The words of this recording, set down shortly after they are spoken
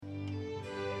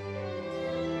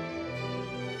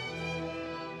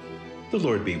The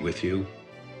Lord be with you.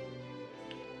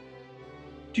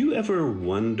 Do you ever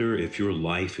wonder if your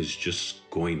life is just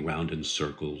going round in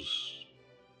circles?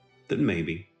 That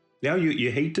maybe. Now, you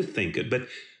hate to think it, but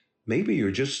maybe you're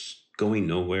just going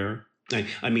nowhere.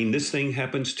 I mean, this thing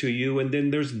happens to you, and then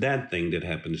there's that thing that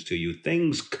happens to you.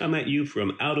 Things come at you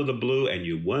from out of the blue, and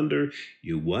you wonder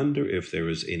if there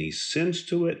is any sense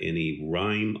to it, any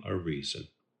rhyme or reason.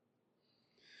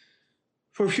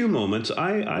 For a few moments,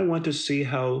 I want to see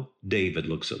how David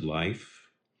looks at life,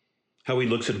 how he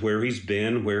looks at where he's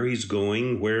been, where he's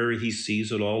going, where he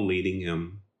sees it all leading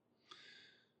him.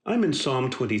 I'm in Psalm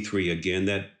 23 again,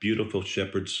 that beautiful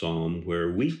shepherd psalm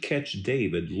where we catch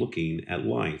David looking at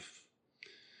life.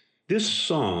 This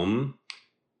psalm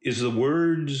is the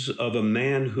words of a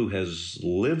man who has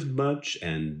lived much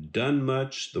and done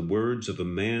much, the words of a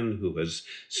man who has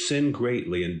sinned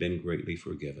greatly and been greatly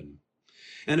forgiven.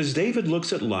 And as David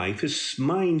looks at life, his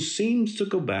mind seems to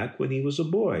go back when he was a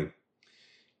boy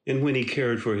and when he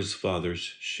cared for his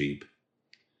father's sheep.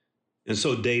 And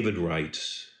so David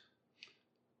writes,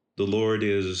 "The Lord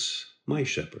is my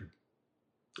shepherd.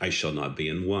 I shall not be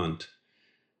in want.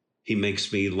 He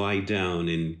makes me lie down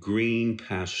in green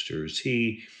pastures.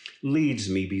 He leads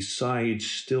me beside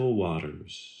still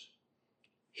waters.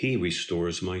 He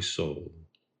restores my soul.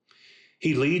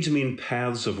 He leads me in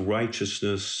paths of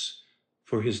righteousness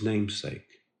for his name's sake."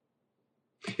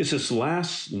 It's this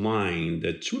last line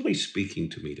that's really speaking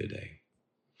to me today.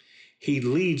 He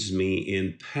leads me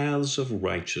in paths of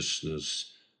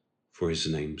righteousness for his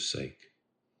name's sake.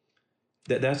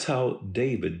 That's how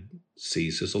David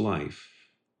sees his life.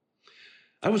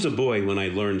 I was a boy when I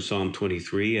learned Psalm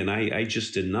 23, and I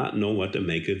just did not know what to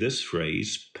make of this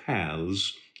phrase,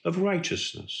 paths of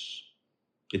righteousness.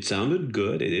 It sounded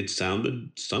good. It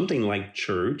sounded something like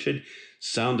church. It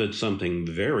sounded something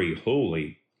very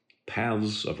holy.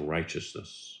 Paths of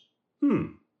righteousness.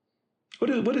 What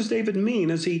does David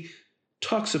mean as he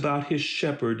talks about his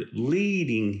shepherd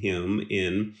leading him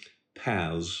in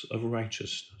paths of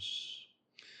righteousness?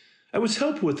 I was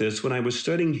helped with this when I was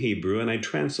studying Hebrew, and I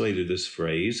translated this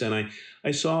phrase, and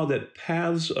I saw that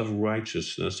paths of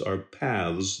righteousness are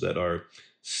paths that are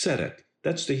tzedek.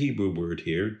 That's the Hebrew word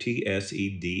here,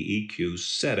 T-S-E-D-E-Q.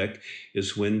 Tzedek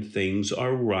is when things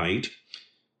are right,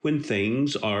 when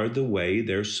things are the way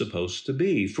they're supposed to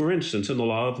be. For instance, in the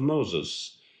law of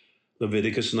Moses,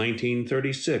 Leviticus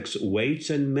 19:36, weights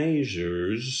and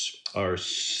measures are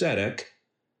tzedek,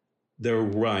 they're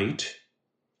right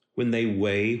when they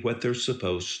weigh what they're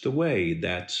supposed to weigh.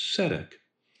 That's tzedek.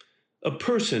 A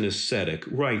person is tzedek,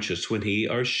 righteous, when he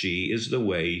or she is the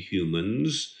way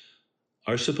humans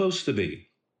are supposed to be.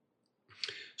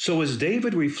 So as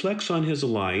David reflects on his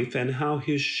life and how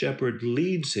his shepherd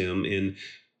leads him in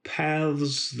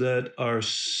paths that are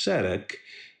tzedek,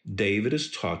 David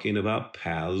is talking about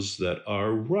paths that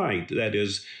are right. That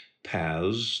is,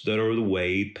 paths that are the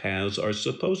way paths are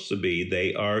supposed to be.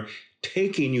 They are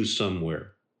taking you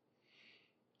somewhere.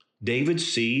 David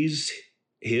sees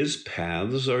his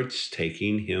paths are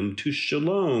taking him to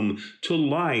shalom, to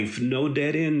life, no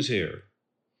dead ends here.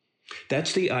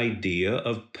 That's the idea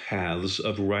of paths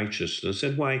of righteousness,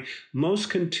 and why most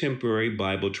contemporary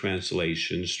Bible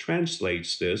translations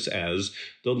translates this as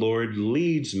 "the Lord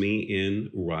leads me in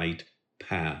right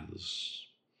paths."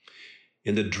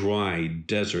 In the dry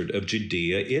desert of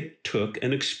Judea, it took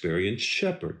an experienced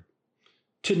shepherd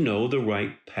to know the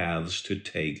right paths to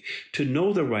take, to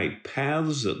know the right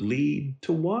paths that lead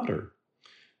to water,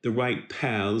 the right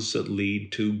paths that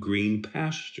lead to green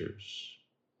pastures.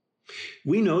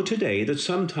 We know today that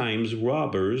sometimes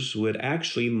robbers would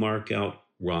actually mark out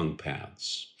wrong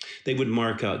paths. They would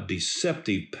mark out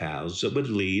deceptive paths that would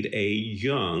lead a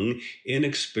young,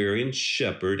 inexperienced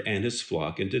shepherd and his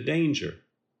flock into danger.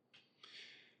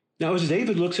 Now, as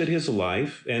David looks at his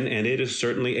life, and it is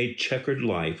certainly a checkered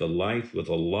life, a life with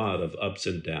a lot of ups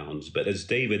and downs, but as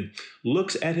David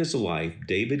looks at his life,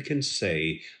 David can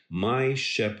say, "My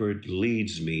shepherd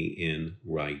leads me in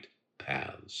right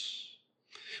paths."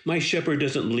 My shepherd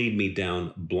doesn't lead me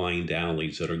down blind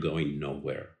alleys that are going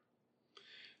nowhere.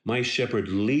 My shepherd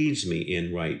leads me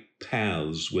in right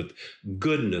paths with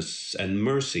goodness and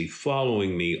mercy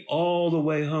following me all the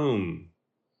way home.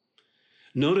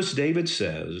 Notice David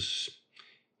says,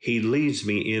 he leads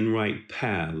me in right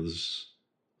paths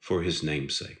for his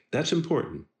name's sake. That's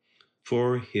important,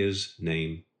 for his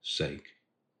name's sake.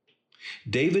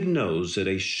 David knows that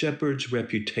a shepherd's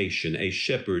reputation, a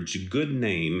shepherd's good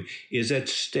name, is at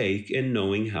stake in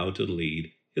knowing how to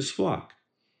lead his flock.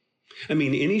 I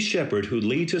mean, any shepherd who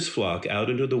leads his flock out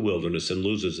into the wilderness and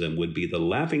loses them would be the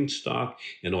laughingstock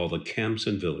in all the camps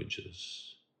and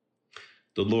villages.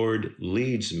 The Lord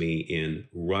leads me in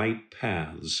right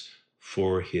paths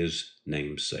for his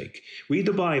name's sake. Read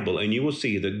the Bible and you will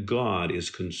see that God is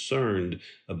concerned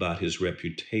about his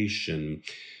reputation.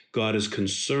 God is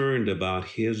concerned about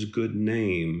his good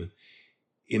name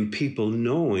in people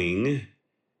knowing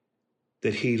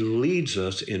that he leads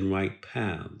us in right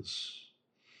paths.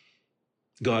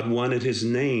 God wanted his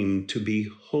name to be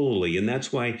holy, and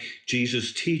that's why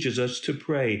Jesus teaches us to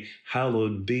pray,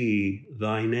 hallowed be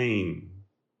thy name.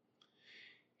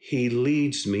 He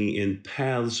leads me in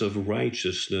paths of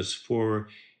righteousness for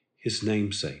his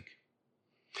name's sake.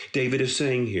 David is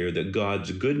saying here that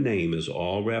God's good name is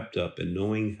all wrapped up in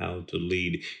knowing how to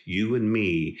lead you and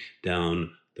me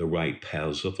down the right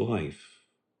paths of life.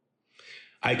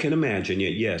 I can imagine,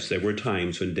 yet yes, there were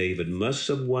times when David must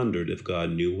have wondered if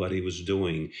God knew what he was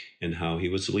doing and how he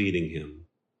was leading him.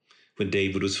 When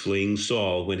David was fleeing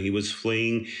Saul, when he was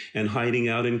fleeing and hiding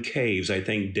out in caves, I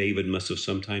think David must have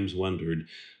sometimes wondered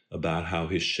about how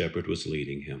his shepherd was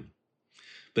leading him.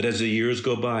 But as the years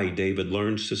go by, David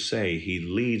learns to say, he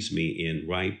leads me in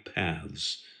right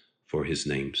paths for his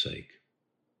name's sake.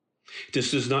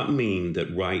 This does not mean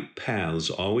that right paths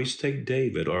always take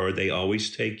David or they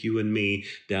always take you and me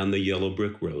down the yellow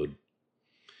brick road.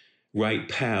 Right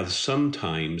paths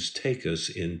sometimes take us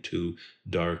into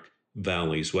dark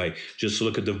valleys. Why, just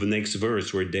look at the next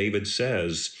verse where David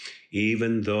says,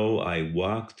 even though I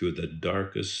walk through the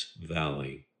darkest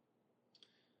valley,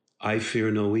 I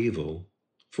fear no evil,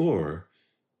 for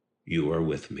you are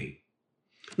with me.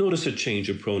 Notice a change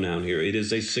of pronoun here. It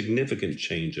is a significant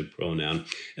change of pronoun.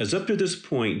 As up to this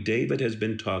point, David has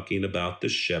been talking about the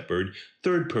shepherd,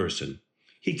 third person.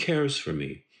 He cares for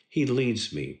me. He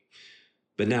leads me.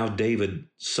 But now David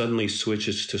suddenly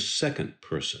switches to second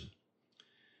person.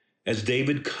 As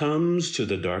David comes to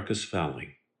the darkest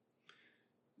valley,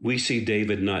 we see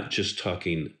David not just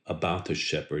talking about the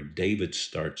shepherd. David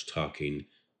starts talking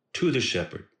to the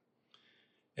shepherd.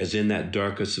 As in that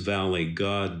darkest valley,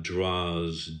 God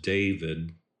draws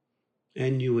David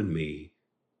and you and me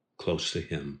close to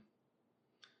him.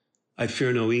 I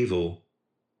fear no evil,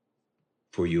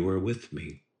 for you are with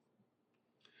me.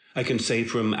 I can say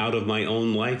from out of my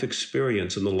own life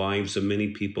experience and the lives of many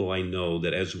people I know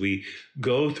that as we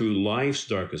go through life's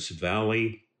darkest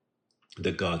valley,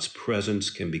 that God's presence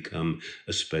can become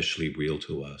especially real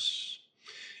to us.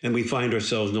 And we find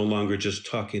ourselves no longer just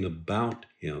talking about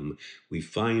him, we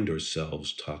find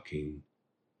ourselves talking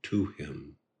to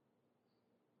him.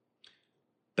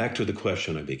 Back to the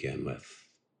question I began with.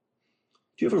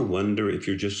 Do you ever wonder if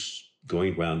you're just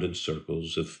going round in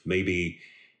circles, if maybe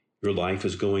your life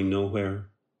is going nowhere?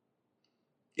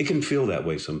 It can feel that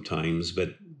way sometimes,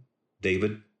 but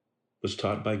David was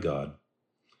taught by God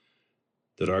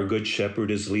that our good shepherd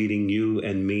is leading you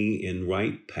and me in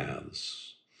right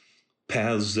paths,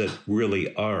 paths that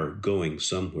really are going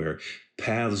somewhere,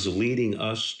 paths leading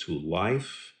us to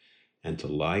life and to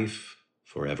life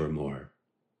forevermore.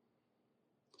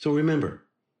 So remember,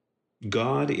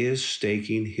 God is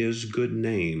staking his good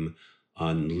name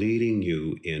on leading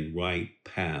you in right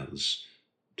paths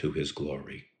to his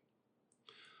glory.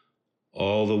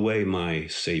 All the way my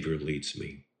Savior leads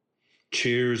me,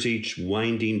 cheers each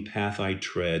winding path I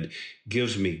tread,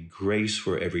 gives me grace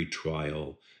for every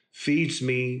trial, feeds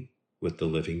me with the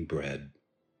living bread.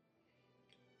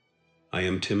 I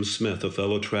am Tim Smith, a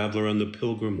fellow traveler on the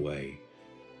Pilgrim Way.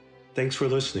 Thanks for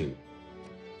listening.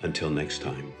 Until next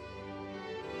time.